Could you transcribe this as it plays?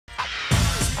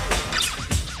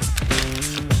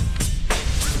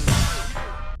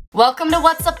Welcome to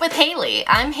What's Up with Hayley.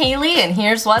 I'm Hayley and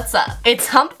here's what's up. It's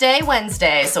Hump Day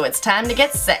Wednesday, so it's time to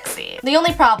get sexy. The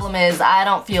only problem is I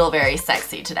don't feel very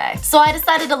sexy today. So I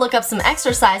decided to look up some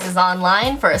exercises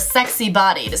online for a sexy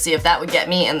body to see if that would get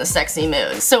me in the sexy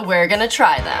mood. So we're gonna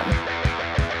try them.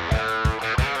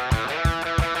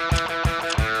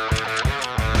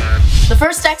 The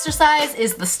first exercise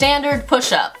is the standard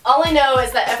push-up. All I know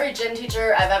is that every gym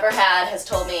teacher I've ever had has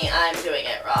told me I'm doing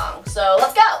it wrong. So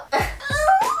let's go!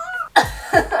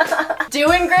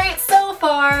 Doing great so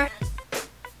far.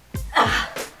 I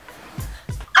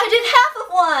did half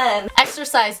of one!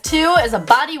 Exercise 2 is a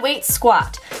body weight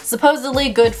squat. Supposedly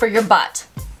good for your butt.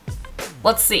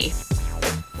 Let's see.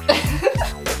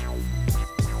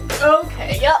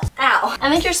 Okay, yep. Ow. I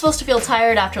think you're supposed to feel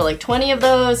tired after like 20 of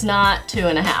those, not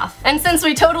 2.5. And since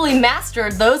we totally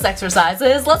mastered those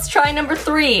exercises, let's try number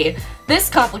 3. This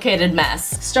complicated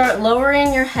mess. Start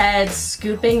lowering your head,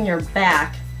 scooping your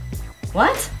back.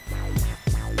 What?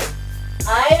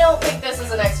 I don't think this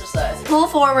is an exercise. Pull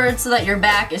forward so that your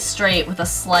back is straight with a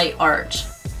slight arch.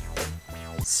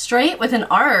 Straight with an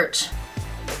arch?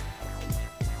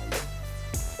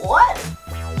 What?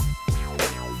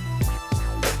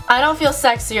 I don't feel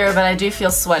sexier, but I do feel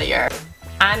sweatier.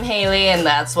 I'm Hayley and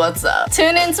that's what's up.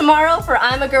 Tune in tomorrow for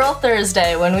I'm a Girl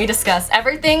Thursday when we discuss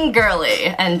everything girly.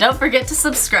 And don't forget to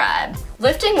subscribe.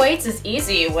 Lifting weights is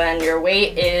easy when your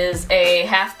weight is a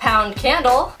half-pound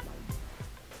candle.